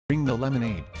Bring the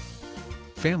lemonade.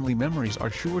 Family memories are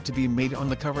sure to be made on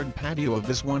the covered patio of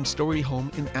this one-story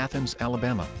home in Athens,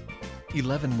 Alabama.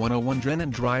 11101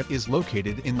 Drennen Drive is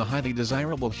located in the highly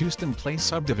desirable Houston Place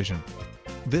Subdivision.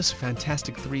 This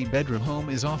fantastic 3-bedroom home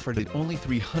is offered at only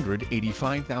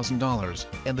 $385,000,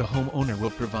 and the homeowner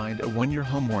will provide a 1-year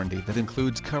home warranty that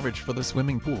includes coverage for the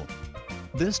swimming pool.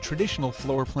 This traditional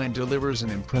floor plan delivers an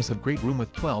impressive great room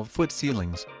with 12-foot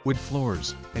ceilings, wood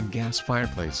floors, and gas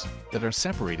fireplace, that are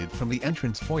separated from the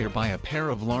entrance foyer by a pair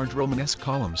of large romanesque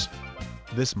columns.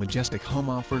 This majestic home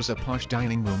offers a posh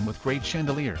dining room with great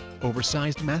chandelier,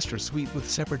 oversized master suite with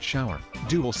separate shower,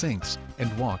 dual sinks,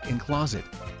 and walk-in closet.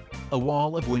 A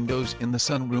wall of windows in the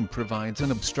sunroom provides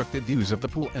unobstructed views of the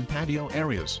pool and patio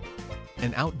areas.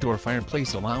 An outdoor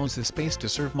fireplace allows the space to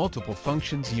serve multiple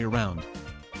functions year-round.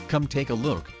 Come take a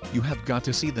look, you have got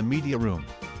to see the media room.